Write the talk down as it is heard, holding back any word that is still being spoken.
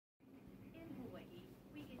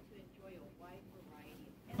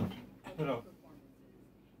Hello.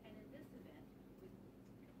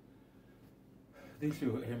 This is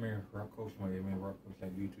Henry Rock Coach, my Henry Rock Coach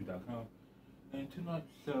at YouTube.com. And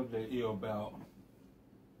tonight's subject is about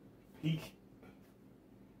Peach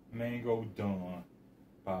Mango Dawn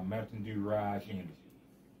by Mountain Dew Rise Energy.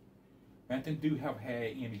 Mountain Dew have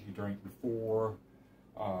had energy drink before.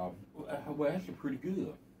 Well, actually pretty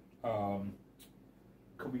good. A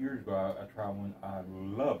couple years ago, I tried one. I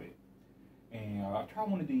love it. And I tried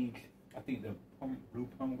one of these. I think the blue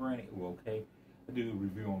pomegranate was okay. I did a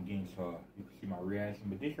review on Game, so you can see my reaction.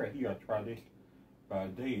 But this right here, I tried this about a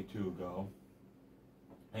day or two ago.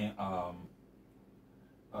 And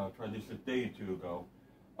tried this a day or two ago.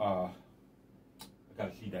 I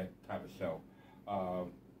gotta see that type of show.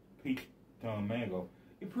 Peach Mango,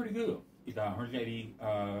 it's pretty good. It's got 180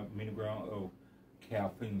 milligrams of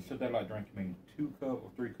caffeine. So that's like drinking maybe 2 cups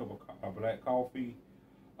or 3 cups of black coffee.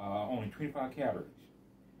 Only 25 calories.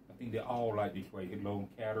 I think they're all like this way. Low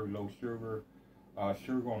calorie, low sugar.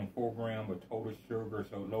 Sugar only 4 grams of total sugar,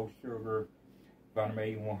 so low sugar. Vitamin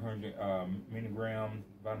A 100 milligram,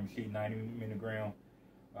 vitamin C 90 milligram,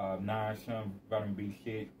 niacin, vitamin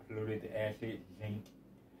B6, polluted acid, zinc.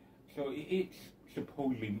 So it's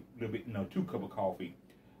supposedly a little bit, 2 cups of coffee.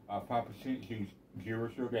 5% use 0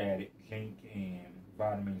 sugar added, zinc and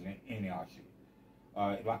vitamins and antioxidants.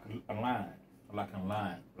 Like a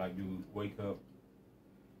line, like you wake up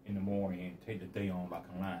in the morning and take the day on like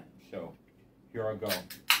a line. So here I go.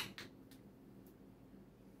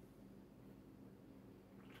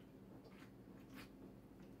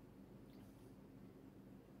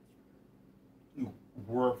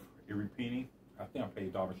 Worth every penny. I think I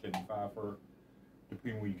paid $1.75 for it.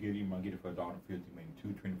 Depending where you get it, you might get it for $1.50, maybe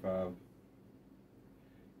 $2.25.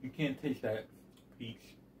 You can't taste that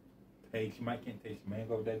peach taste. You might can't taste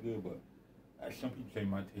mango that good, but some people say you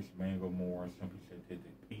might taste mango more. Some people say taste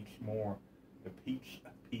the peach more. The peach,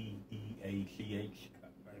 P-E-A-C-H, if I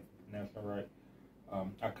pronounce that right.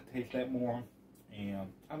 I could taste that more,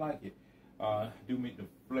 and I like it. Do make the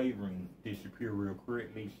flavoring disappear real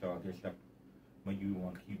quickly, so I guess that when you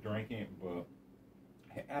want to keep drinking it, but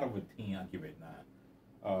out of a 10, I give it 9.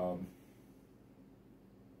 I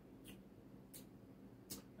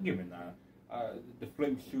give it 9. The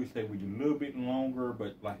flavor should stay with you a little bit longer,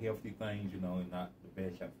 but like healthy things, not the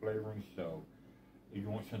best at flavoring. So if you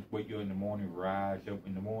want something to wake you up in the morning, rise up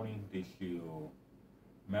in the morning, this is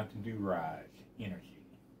Mountain Dew Rise Energy.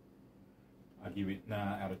 I give it 9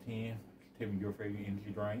 out of 10. Tell me your favorite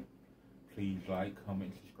energy drink. Please like,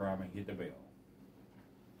 comment, subscribe, and hit the bell.